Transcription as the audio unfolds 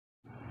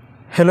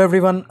Hello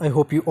everyone, I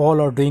hope you all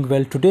are doing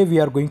well. Today we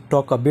are going to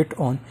talk a bit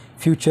on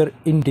future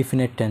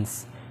indefinite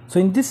tense.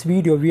 So in this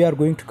video we are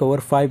going to cover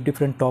 5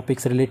 different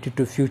topics related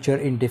to future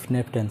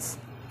indefinite tense.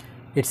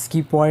 Its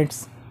key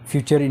points,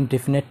 future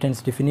indefinite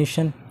tense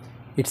definition,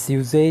 its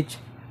usage,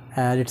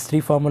 and its 3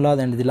 formulas,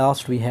 and the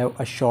last we have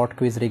a short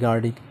quiz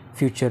regarding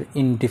future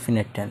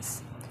indefinite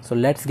tense. So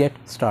let's get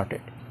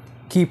started.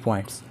 Key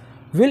points.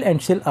 Will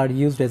and shall are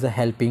used as a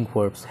helping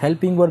verbs.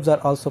 Helping verbs are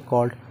also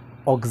called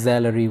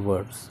auxiliary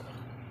verbs.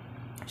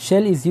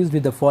 Shall is used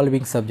with the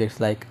following subjects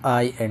like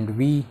I and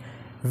we.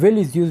 Will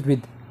is used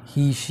with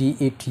he, she,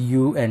 it,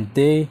 you and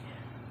they.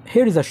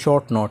 Here is a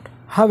short note.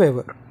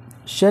 However,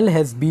 shall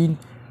has been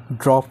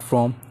dropped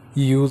from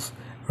use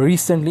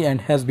recently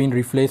and has been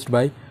replaced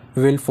by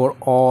will for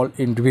all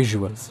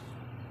individuals.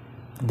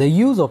 The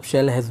use of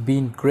shall has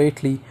been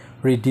greatly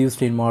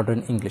reduced in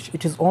modern English.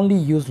 It is only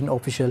used in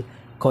official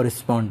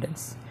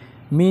correspondence.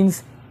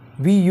 Means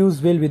we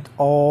use will with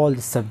all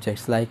the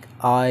subjects like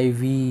I,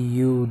 we,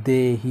 you,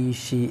 they, he,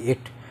 she, it.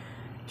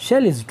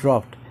 Shall is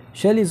dropped.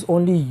 Shall is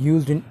only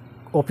used in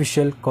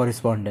official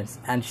correspondence,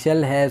 and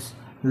shall has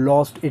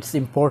lost its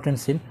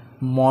importance in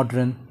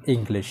modern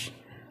English.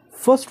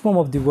 First form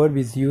of the verb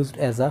is used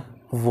as a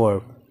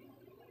verb.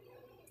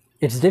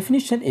 Its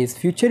definition is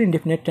future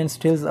indefinite tense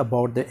tells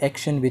about the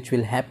action which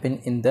will happen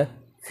in the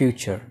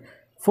future.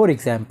 For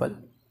example,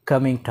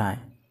 coming time.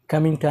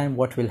 Coming time,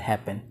 what will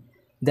happen?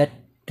 That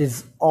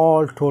is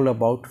all told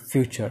about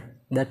future,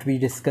 that we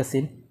discuss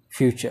in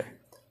future.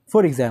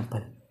 For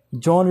example,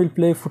 John will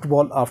play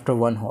football after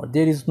 1 hour.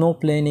 There is no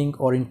planning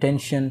or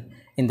intention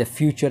in the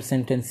future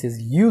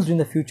sentences used in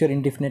the future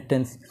indefinite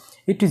tense.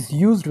 It is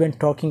used when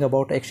talking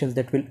about actions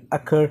that will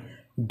occur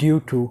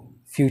due to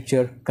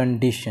future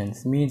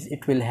conditions. Means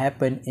it will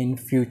happen in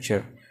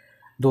future.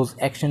 Those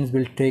actions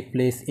will take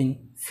place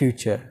in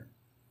future.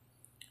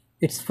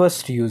 Its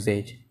first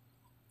usage.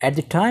 At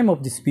the time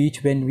of the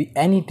speech, when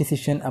any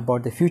decision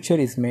about the future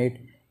is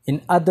made.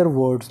 In other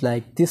words,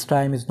 like this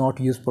time is not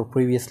used for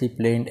previously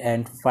planned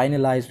and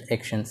finalized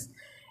actions.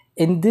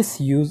 In this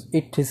use,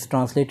 it is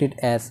translated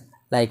as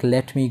like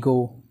let me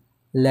go,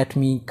 let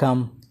me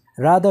come,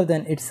 rather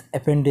than its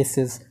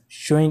appendices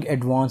showing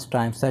advanced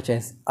time such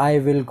as I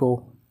will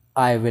go,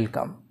 I will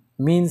come.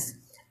 Means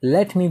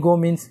let me go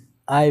means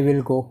I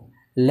will go,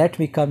 let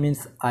me come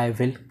means I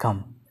will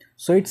come.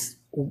 So it's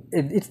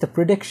the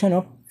prediction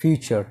of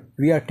future.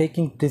 We are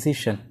taking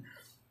decision.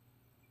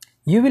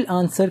 You will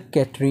answer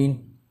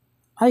Catherine,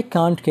 I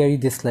can't carry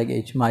this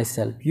luggage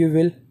myself. You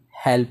will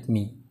help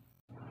me.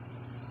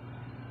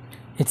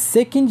 Its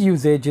second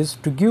usage is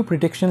to give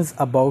predictions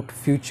about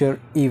future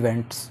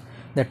events,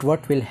 that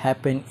what will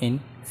happen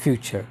in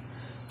future.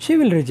 She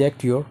will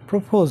reject your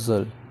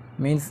proposal.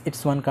 Means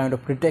it's one kind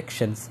of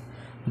predictions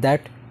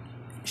that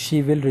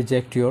she will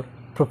reject your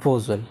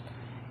proposal.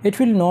 It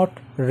will not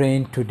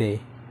rain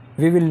today.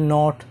 We will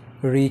not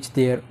reach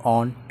there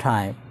on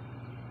time.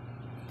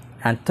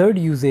 And third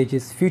usage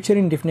is future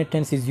indefinite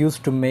tense is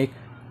used to make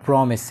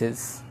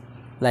promises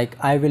like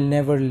I will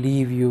never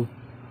leave you.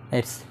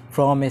 It's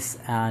promise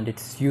and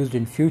it's used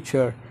in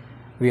future.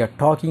 We are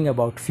talking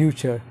about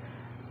future.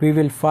 We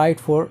will fight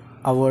for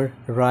our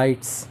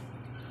rights.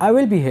 I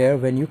will be here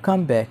when you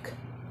come back.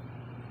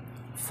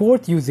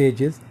 Fourth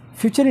usage is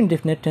future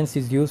indefinite tense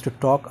is used to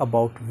talk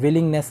about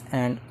willingness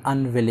and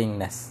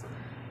unwillingness.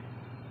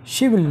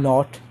 She will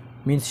not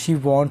means she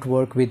won't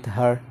work with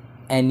her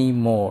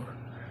anymore.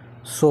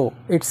 So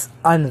it's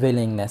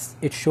unwillingness.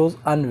 It shows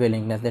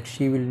unwillingness that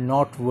she will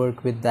not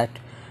work with that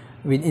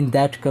within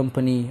that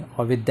company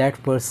or with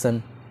that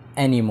person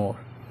anymore.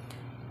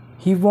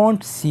 He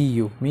won't see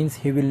you means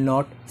he will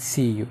not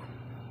see you.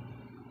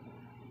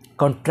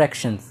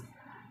 Contractions.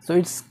 So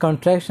it's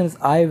contractions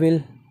I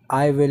will,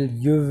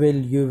 you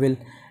will,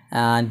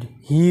 and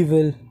he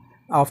will.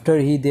 After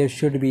he there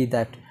should be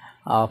that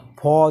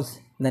pause,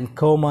 then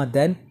comma,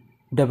 then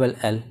double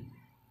L.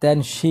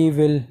 Then she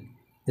will,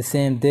 the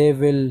same, they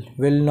will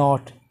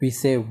not, we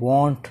say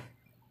won't.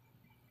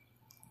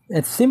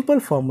 A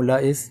simple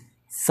formula is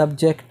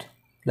subject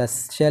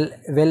plus shall,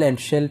 will and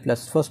shall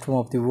plus first form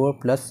of the verb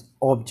plus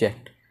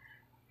object.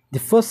 The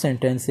first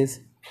sentence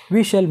is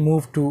we shall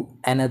move to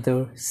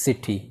another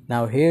city.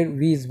 Now here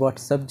we is what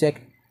subject,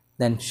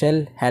 then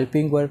shall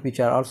helping verb which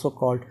are also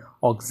called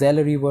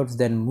auxiliary verbs,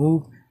 then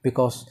move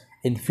because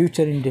in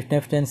future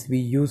indefinite tense we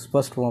use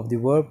first form of the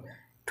verb.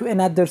 To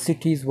another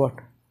city is what?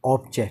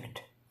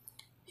 Object.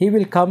 He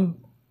will come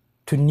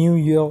to New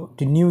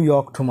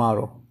York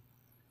tomorrow.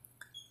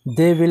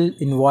 They will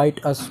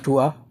invite us to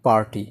a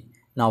party.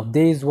 Now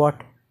they is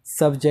what?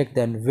 Subject,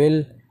 then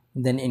will,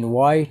 then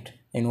invite.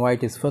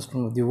 Invite is first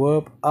form of the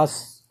verb.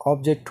 Us,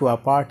 object, to a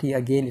party,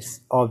 again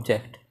is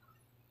object.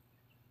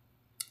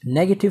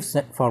 Negative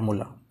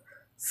formula.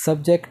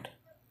 Subject,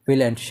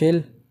 will and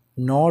shall,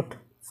 not,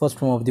 first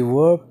form of the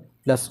verb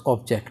plus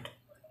object.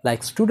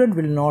 Like student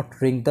will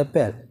not ring the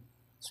bell.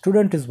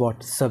 Student is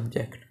what?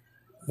 Subject.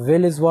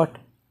 Will is what?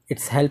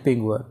 It's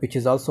helping verb which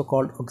is also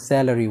called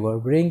auxiliary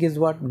verb. Ring is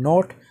what?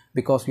 Not,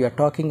 because we are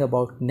talking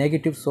about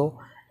negative, so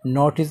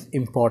not is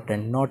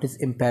important, not is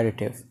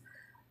imperative.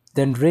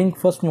 Then ring,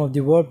 first form of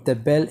the verb, the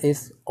bell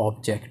is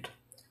object.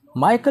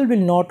 Michael will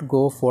not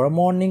go for a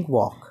morning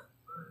walk.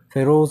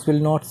 Feroz will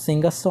not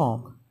sing a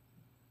song.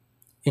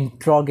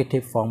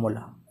 Interrogative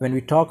formula. When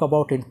we talk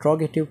about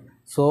interrogative,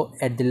 so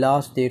at the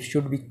last there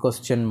should be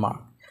question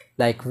mark,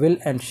 like will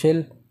and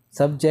shall,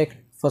 subject,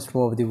 first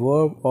form of the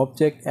verb,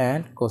 object,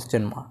 and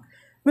question mark.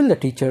 Will the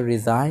teacher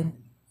resign?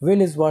 Will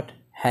is what?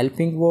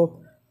 Helping verb.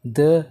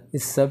 The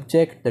is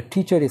subject, the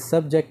teacher is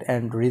subject,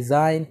 and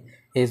resign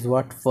is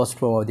what? First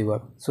form of the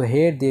verb. So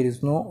here there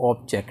is no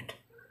object.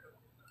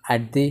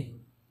 At the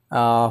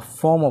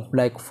form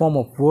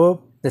of verb,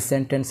 the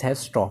sentence has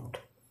stopped.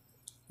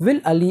 Will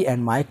Ali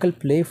and Michael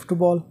play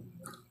football?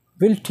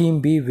 Will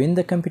team B win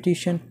the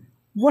competition?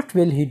 What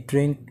will he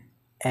drink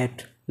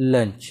at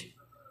lunch?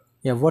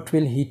 Yeah, what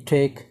will he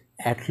take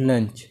at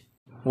lunch?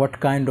 What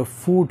kind of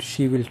food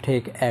she will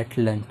take at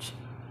lunch?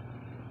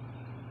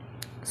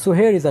 So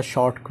here is a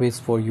short quiz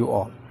for you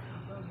all.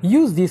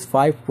 Use these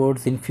 5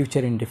 words in future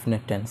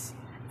indefinite tense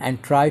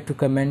and try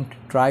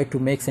to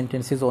make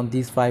sentences on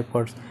these 5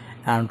 words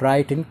and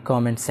write in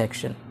comment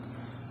section.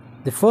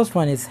 The first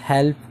one is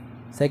help,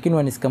 second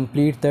one is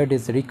complete, third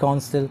is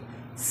reconcile,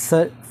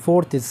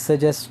 fourth is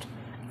suggest,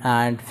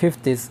 and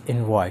fifth is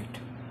invite.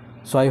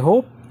 So I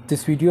hope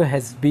this video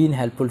has been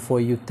helpful for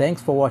you.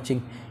 Thanks for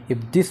watching. If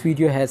this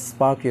video has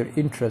sparked your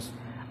interest,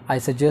 I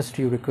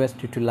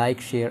request you to like,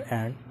 share,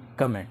 and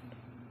comment.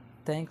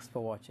 Thanks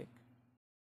for watching.